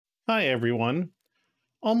Hi everyone.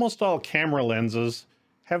 Almost all camera lenses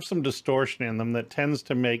have some distortion in them that tends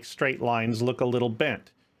to make straight lines look a little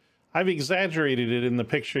bent. I've exaggerated it in the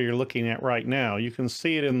picture you're looking at right now. You can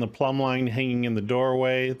see it in the plumb line hanging in the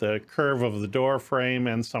doorway, the curve of the door frame,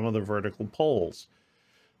 and some of the vertical poles.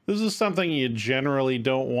 This is something you generally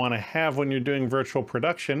don't want to have when you're doing virtual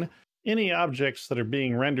production. Any objects that are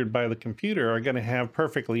being rendered by the computer are going to have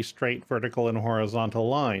perfectly straight vertical and horizontal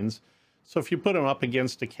lines. So if you put them up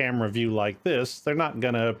against a camera view like this, they're not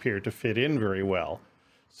going to appear to fit in very well.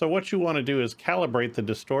 So what you want to do is calibrate the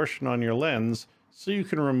distortion on your lens so you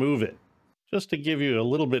can remove it. Just to give you a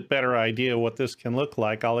little bit better idea what this can look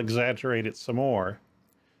like, I'll exaggerate it some more.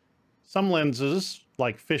 Some lenses,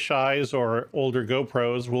 like fisheyes or older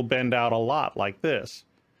GoPros, will bend out a lot like this.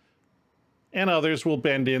 And others will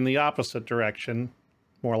bend in the opposite direction,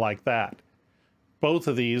 more like that. Both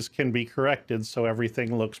of these can be corrected so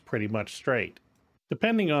everything looks pretty much straight.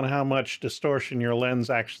 Depending on how much distortion your lens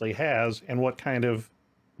actually has and what kind of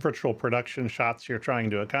virtual production shots you're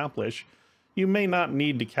trying to accomplish, you may not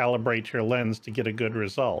need to calibrate your lens to get a good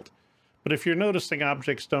result. But if you're noticing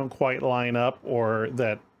objects don't quite line up, or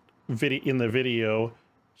that in the video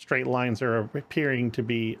straight lines are appearing to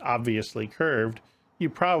be obviously curved,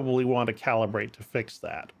 you probably want to calibrate to fix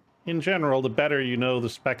that. In general, the better you know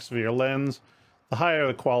the specs of your lens, the higher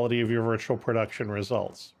the quality of your virtual production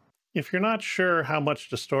results. If you're not sure how much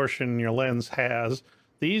distortion your lens has,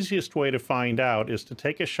 the easiest way to find out is to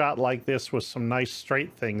take a shot like this with some nice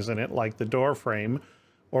straight things in it, like the door frame,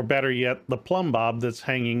 or better yet, the plumb bob that's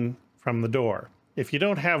hanging from the door. If you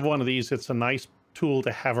don't have one of these, it's a nice tool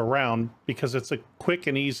to have around because it's a quick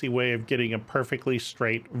and easy way of getting a perfectly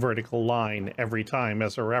straight vertical line every time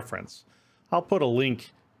as a reference. I'll put a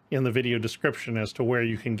link in the video description as to where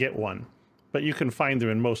you can get one, but you can find them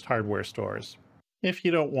in most hardware stores. If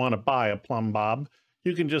you don't want to buy a plumb bob,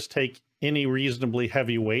 you can just take any reasonably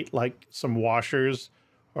heavy weight, like some washers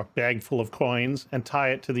or a bag full of coins, and tie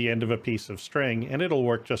it to the end of a piece of string, and it'll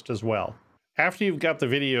work just as well. After you've got the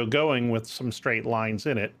video going with some straight lines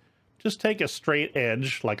in it, just take a straight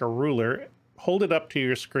edge, like a ruler, hold it up to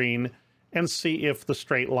your screen, and see if the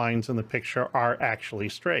straight lines in the picture are actually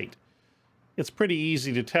straight. It's pretty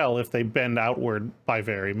easy to tell if they bend outward by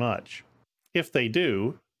very much. If they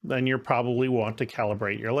do, then you probably want to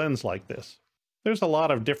calibrate your lens like this. There's a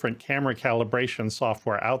lot of different camera calibration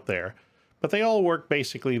software out there, but they all work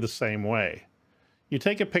basically the same way. You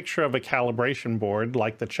take a picture of a calibration board,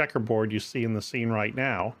 like the checkerboard you see in the scene right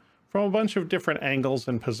now, from a bunch of different angles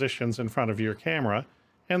and positions in front of your camera,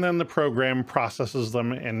 and then the program processes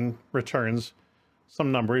them and returns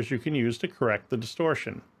some numbers you can use to correct the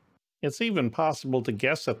distortion. It's even possible to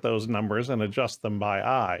guess at those numbers and adjust them by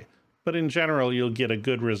eye, but in general you'll get a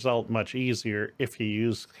good result much easier if you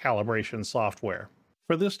use calibration software.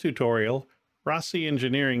 For this tutorial, Rossi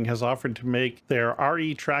Engineering has offered to make their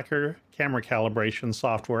RETracker Camera Calibration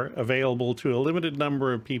software available to a limited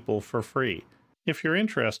number of people for free. If you're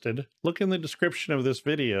interested, look in the description of this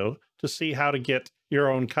video to see how to get your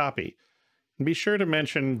own copy. And be sure to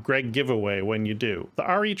mention Greg Giveaway when you do. The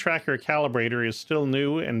RETracker Calibrator is still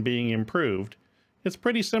new and being improved. It's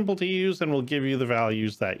pretty simple to use and will give you the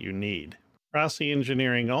values that you need. Rossi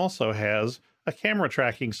Engineering also has a camera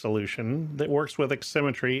tracking solution that works with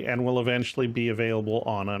Ximmetry and will eventually be available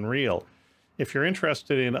on Unreal. If you're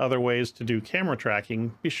interested in other ways to do camera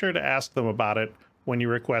tracking, be sure to ask them about it when you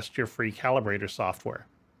request your free calibrator software.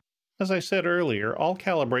 As I said earlier, all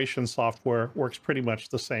calibration software works pretty much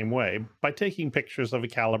the same way, by taking pictures of a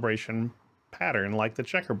calibration pattern like the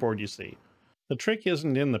checkerboard you see. The trick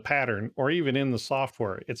isn't in the pattern or even in the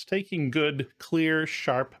software. It's taking good, clear,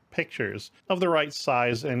 sharp pictures of the right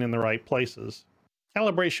size and in the right places.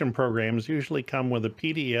 Calibration programs usually come with a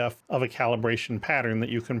PDF of a calibration pattern that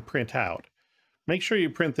you can print out. Make sure you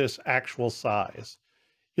print this actual size.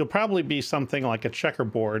 You'll probably be something like a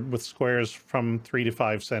checkerboard with squares from 3 to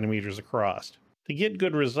 5 centimeters across. To get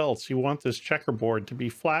good results, you want this checkerboard to be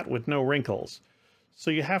flat with no wrinkles, so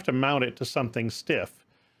you have to mount it to something stiff.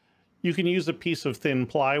 You can use a piece of thin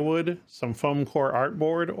plywood, some foam core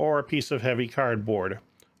artboard, or a piece of heavy cardboard.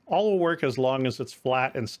 All will work as long as it's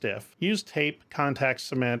flat and stiff. Use tape, contact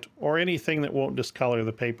cement, or anything that won't discolor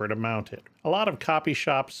the paper to mount it. A lot of copy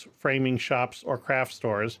shops, framing shops, or craft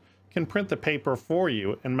stores can print the paper for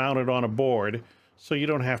you and mount it on a board so you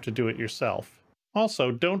don't have to do it yourself. Also,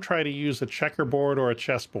 don't try to use a checkerboard or a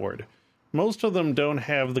chessboard. Most of them don't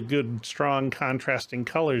have the good, strong, contrasting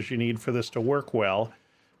colors you need for this to work well,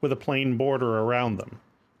 with a plain border around them.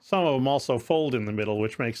 Some of them also fold in the middle,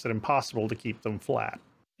 which makes it impossible to keep them flat.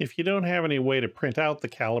 If you don't have any way to print out the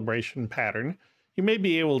calibration pattern, You may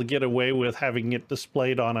be able to get away with having it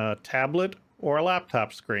displayed on a tablet or a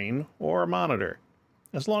laptop screen or a monitor,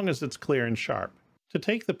 as long as it's clear and sharp. To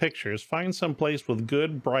take the pictures, find some place with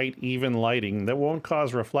good, bright, even lighting that won't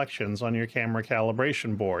cause reflections on your camera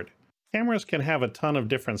calibration board. Cameras can have a ton of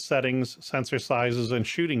different settings, sensor sizes, and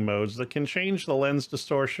shooting modes that can change the lens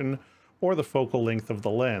distortion or the focal length of the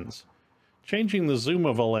lens. Changing the zoom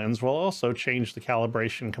of a lens will also change the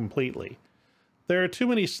calibration completely. There are too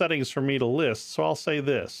many settings for me to list, so I'll say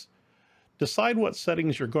this. Decide what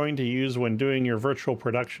settings you're going to use when doing your virtual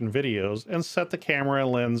production videos and set the camera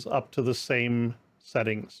and lens up to the same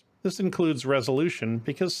settings. This includes resolution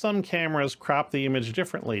because some cameras crop the image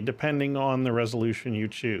differently depending on the resolution you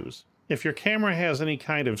choose. If your camera has any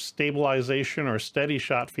kind of stabilization or steady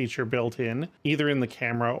shot feature built in, either in the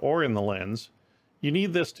camera or in the lens, you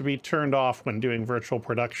need this to be turned off when doing virtual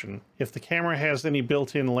production. If the camera has any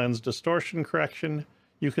built-in lens distortion correction,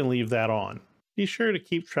 you can leave that on. Be sure to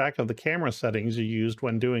keep track of the camera settings you used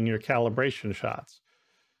when doing your calibration shots.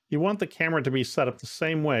 You want the camera to be set up the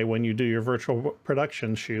same way when you do your virtual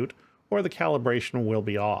production shoot, or the calibration will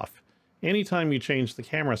be off. Anytime you change the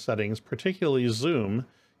camera settings, particularly zoom,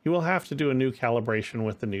 you will have to do a new calibration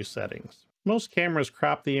with the new settings. Most cameras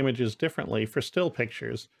crop the images differently for still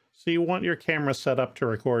pictures, so you want your camera set up to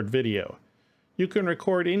record video. You can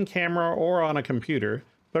record in camera or on a computer,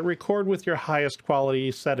 but record with your highest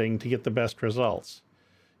quality setting to get the best results.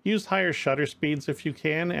 Use higher shutter speeds if you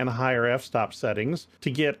can and higher f-stop settings to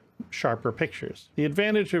get sharper pictures. The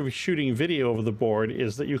advantage of shooting video over the board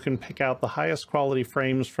is that you can pick out the highest quality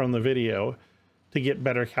frames from the video to get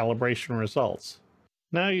better calibration results.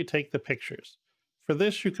 Now you take the pictures. For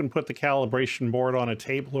this, you can put the calibration board on a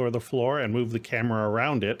table or the floor and move the camera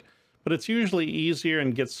around it, but it's usually easier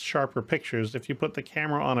and gets sharper pictures if you put the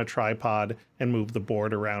camera on a tripod and move the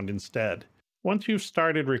board around instead. Once you've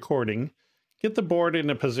started recording, get the board in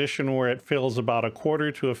a position where it fills about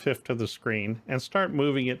 1/4 to 1/5 of the screen and start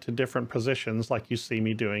moving it to different positions like you see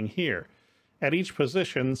me doing here. At each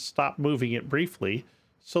position, stop moving it briefly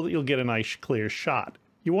so that you'll get a nice clear shot.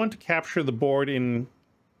 You want to capture the board in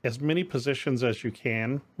as many positions as you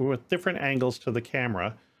can with different angles to the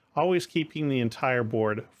camera, always keeping the entire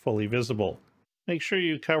board fully visible. Make sure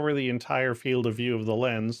you cover the entire field of view of the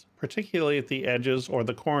lens, particularly at the edges or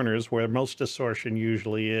the corners where most distortion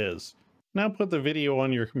usually is. Now put the video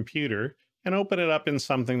on your computer and open it up in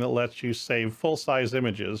something that lets you save full-size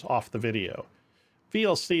images off the video.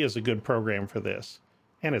 VLC is a good program for this,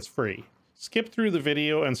 and it's free. Skip through the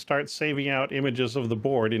video and start saving out images of the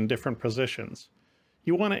board in different positions.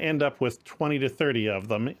 You want to end up with 20 to 30 of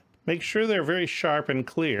them. Make sure they're very sharp and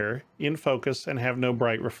clear, in focus, and have no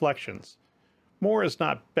bright reflections. More is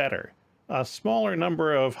not better. A smaller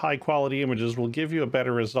number of high-quality images will give you a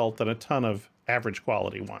better result than a ton of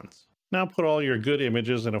average-quality ones. Now put all your good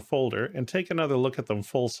images in a folder and take another look at them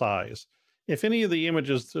full size. If any of the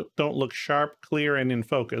images don't look sharp, clear, and in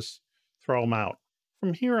focus, throw them out.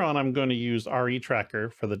 From here on, I'm going to use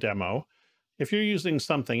RETracker for the demo. If you're using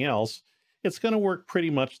something else, it's going to work pretty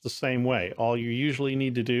much the same way. All you usually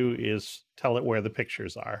need to do is tell it where the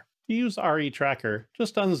pictures are. To use RETracker,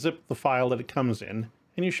 just unzip the file that it comes in,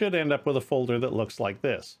 and you should end up with a folder that looks like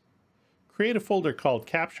this. Create a folder called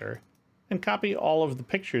Capture, and copy all of the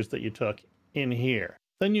pictures that you took in here.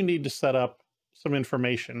 Then you need to set up some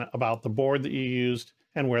information about the board that you used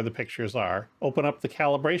and where the pictures are. Open up the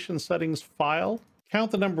calibration settings file, count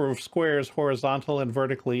the number of squares horizontal and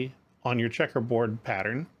vertically on your checkerboard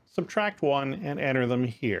pattern, subtract 1 and enter them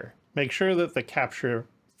here. Make sure that the capture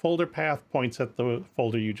folder path points at the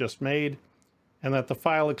folder you just made and that the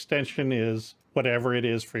file extension is whatever it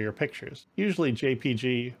is for your pictures, usually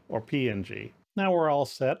JPG or PNG. Now we're all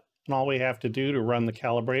set, and all we have to do to run the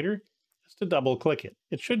calibrator is to double click it.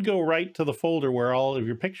 It should go right to the folder where all of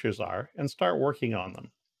your pictures are and start working on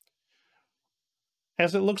them.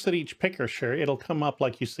 As it looks at each picture, it'll come up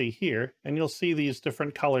like you see here, and you'll see these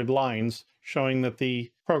different colored lines showing that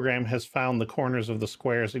the program has found the corners of the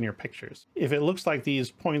squares in your pictures. If it looks like these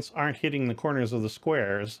points aren't hitting the corners of the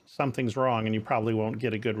squares, something's wrong and you probably won't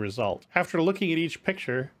get a good result. After looking at each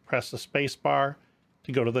picture, press the space bar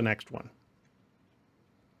to go to the next one.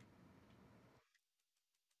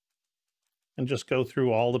 And just go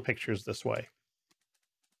through all the pictures this way.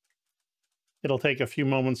 It'll take a few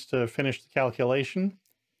moments to finish the calculation,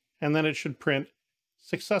 and then it should print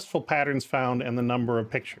successful patterns found and the number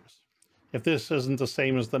of pictures. If this isn't the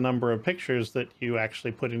same as the number of pictures that you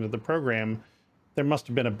actually put into the program, there must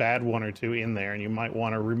have been a bad one or two in there, and you might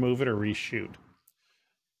want to remove it or reshoot.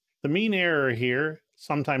 The mean error here,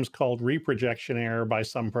 sometimes called reprojection error by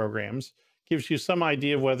some programs, gives you some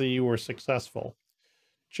idea of whether you were successful.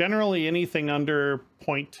 Generally, anything under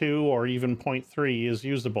 0.2 or even 0.3 is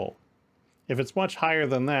usable. If it's much higher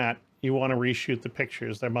than that, you want to reshoot the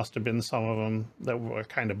pictures. There must have been some of them that were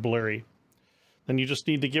kind of blurry. Then you just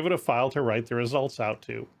need to give it a file to write the results out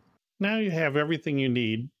to. Now you have everything you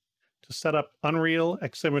need to set up Unreal,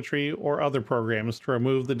 Ximetry, or other programs to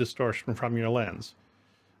remove the distortion from your lens.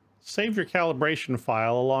 Save your calibration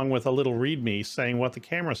file along with a little README saying what the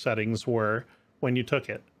camera settings were when you took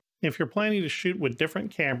it. If you're planning to shoot with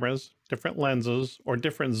different cameras, different lenses, or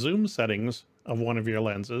different zoom settings of one of your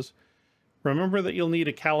lenses, remember that you'll need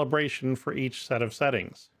a calibration for each set of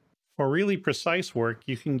settings. For really precise work,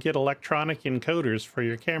 you can get electronic encoders for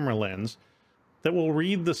your camera lens that will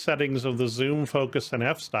read the settings of the zoom, focus, and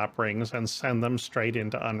f-stop rings and send them straight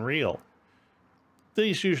into Unreal.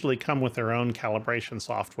 These usually come with their own calibration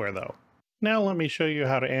software though. Now let me show you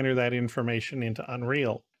how to enter that information into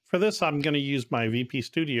Unreal. For this, I'm going to use my VP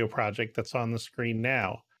Studio project that's on the screen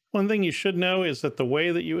now. One thing you should know is that the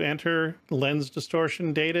way that you enter lens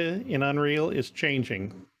distortion data in Unreal is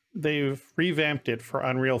changing. They've revamped it for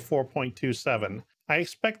Unreal 4.27. I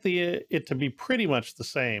expect it to be pretty much the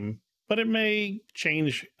same, but it may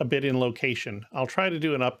change a bit in location. I'll try to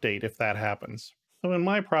do an update if that happens. So in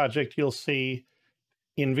my project, you'll see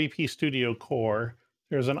in VP Studio Core,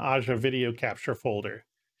 there's an Aja video capture folder.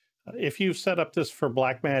 If you've set up this for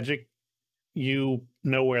Blackmagic, you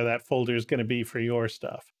know where that folder is going to be for your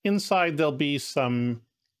stuff. Inside, there'll be some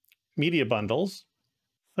media bundles.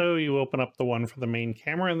 So you open up the one for the main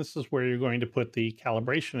camera, and this is where you're going to put the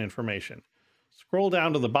calibration information. Scroll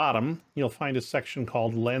down to the bottom, you'll find a section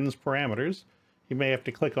called Lens Parameters. You may have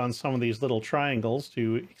to click on some of these little triangles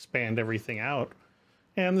to expand everything out.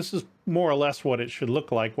 And this is more or less what it should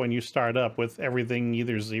look like when you start up with everything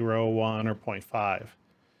either 0, 1, or 0.5.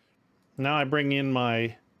 Now I bring in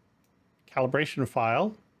my calibration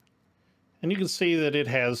file, and you can see that it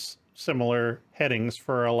has similar headings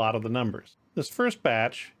for a lot of the numbers. This first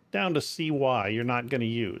batch, down to CY, you're not going to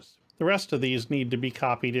use. The rest of these need to be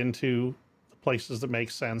copied into the places that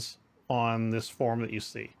make sense on this form that you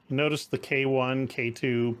see. You notice the K1,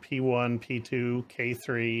 K2, P1, P2,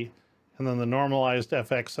 K3, and then the normalized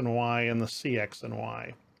FX and Y and the CX and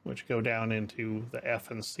Y, which go down into the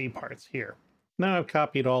F and C parts here. Now I've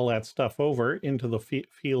copied all that stuff over into the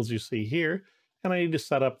fields you see here, and I need to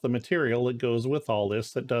set up the material that goes with all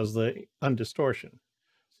this that does the undistortion.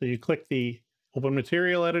 So you click the Open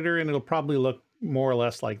Material Editor, and it'll probably look more or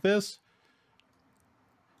less like this.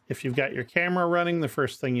 If you've got your camera running, the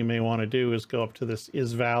first thing you may want to do is go up to this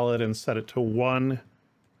Is Valid and set it to 1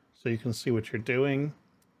 so you can see what you're doing.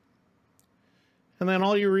 And then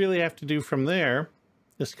all you really have to do from there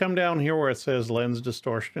is come down here where it says Lens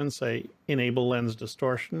Distortion and say Enable Lens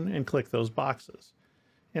Distortion and click those boxes.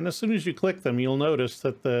 And as soon as you click them, you'll notice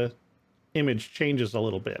that the image changes a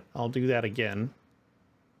little bit. I'll do that again.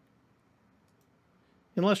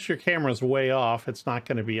 Unless your camera's way off, it's not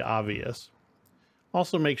going to be obvious.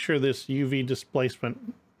 Also make sure this UV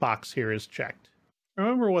displacement box here is checked.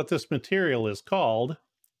 Remember what this material is called,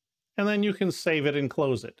 and then you can save it and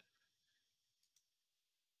close it.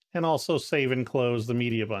 And also save and close the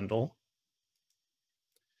media bundle.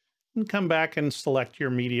 And come back and select your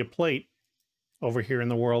media plate over here in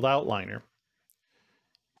the World Outliner.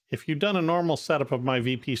 If you've done a normal setup of my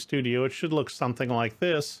VP Studio, it should look something like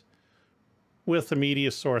this, with the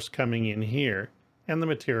media source coming in here and the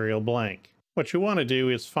material blank. What you want to do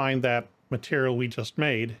is find that material we just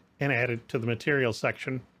made and add it to the material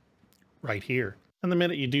section right here. And the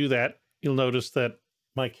minute you do that, you'll notice that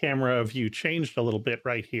my camera view changed a little bit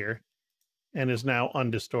right here and is now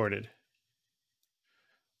undistorted.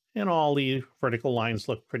 And all the vertical lines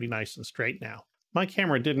look pretty nice and straight now. My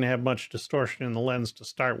camera didn't have much distortion in the lens to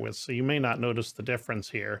start with, so you may not notice the difference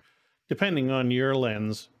here. Depending on your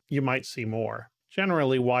lens, you might see more.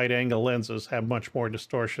 Generally, wide-angle lenses have much more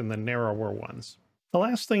distortion than narrower ones. The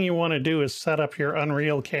last thing you want to do is set up your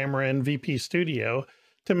Unreal camera in VP Studio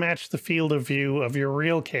to match the field of view of your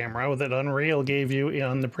real camera that Unreal gave you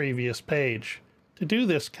on the previous page. To do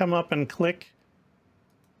this, come up and click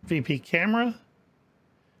VP Camera,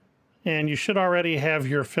 and you should already have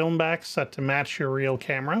your film back set to match your real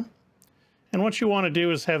camera. And what you want to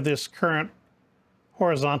do is have this current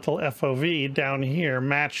horizontal FOV down here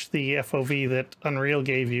match the FOV that Unreal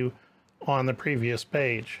gave you on the previous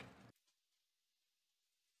page.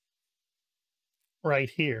 Right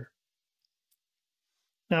here.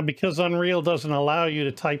 Now, because Unreal doesn't allow you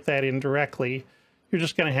to type that in directly, you're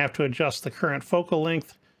just going to have to adjust the current focal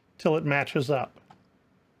length till it matches up.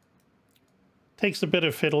 Takes a bit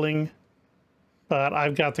of fiddling, but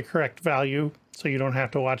I've got the correct value, so you don't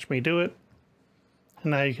have to watch me do it.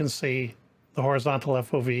 And now you can see The horizontal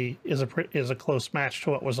FOV is a close match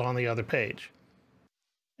to what was on the other page.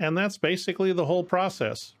 And that's basically the whole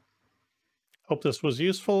process. Hope this was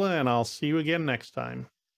useful, and I'll see you again next time.